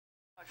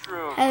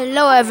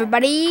Hello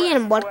everybody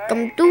and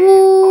welcome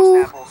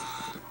to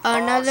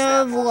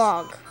another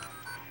vlog.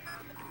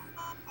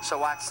 So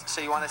watch,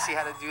 so you want to see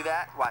how to do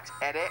that? Watch,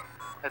 edit.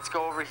 Let's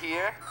go over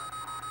here.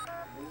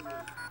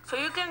 So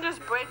you can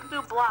just break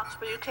through blocks,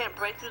 but you can't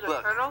break through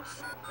the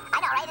turtles?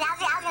 I know, right? I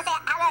was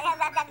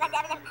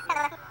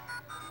gonna say,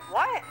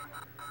 What?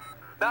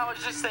 No, I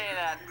was just saying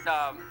that,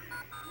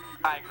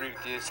 I agree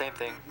with you, same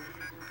thing.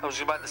 I was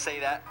just about to say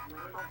that.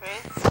 Okay.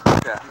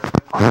 Yeah.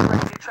 Alright,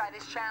 ready to try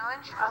this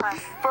challenge? Okay.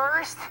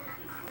 First,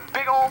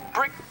 big old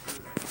brick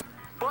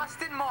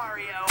busted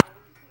Mario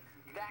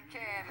that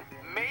can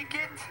make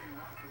it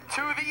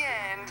to the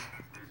end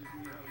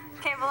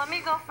Okay, well let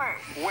me go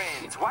first.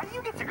 wins. Why do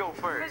you get to go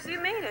first? Because you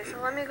made it,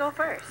 so let me go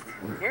first.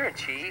 You're a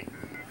cheat.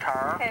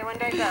 Okay, when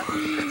do I go?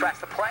 Just press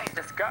the play.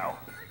 Let's go.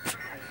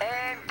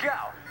 And go.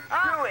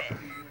 Do it.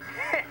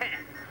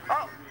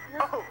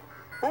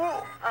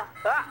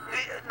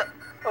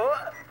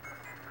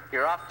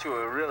 You're off to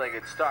a really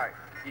good start.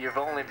 You've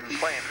only been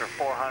playing for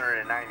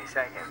 490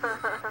 seconds.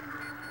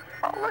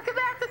 Oh, look at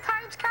that. The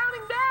time's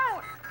counting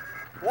down.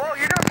 Whoa,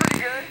 you're doing pretty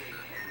good.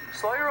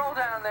 Slow your roll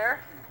down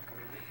there.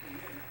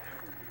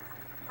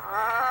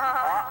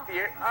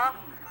 You're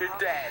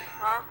dead.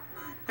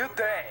 You're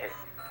dead.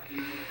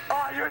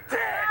 Oh, you're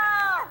dead.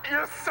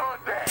 You're so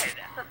dead.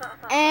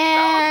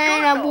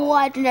 And I'm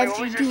watching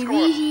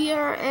fgteev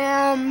here.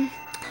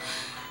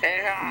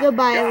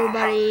 Goodbye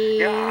everybody.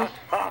 Goodbye.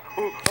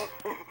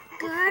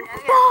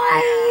 Goodbye.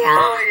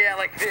 Oh yeah,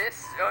 like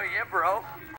this. Oh yeah, bro.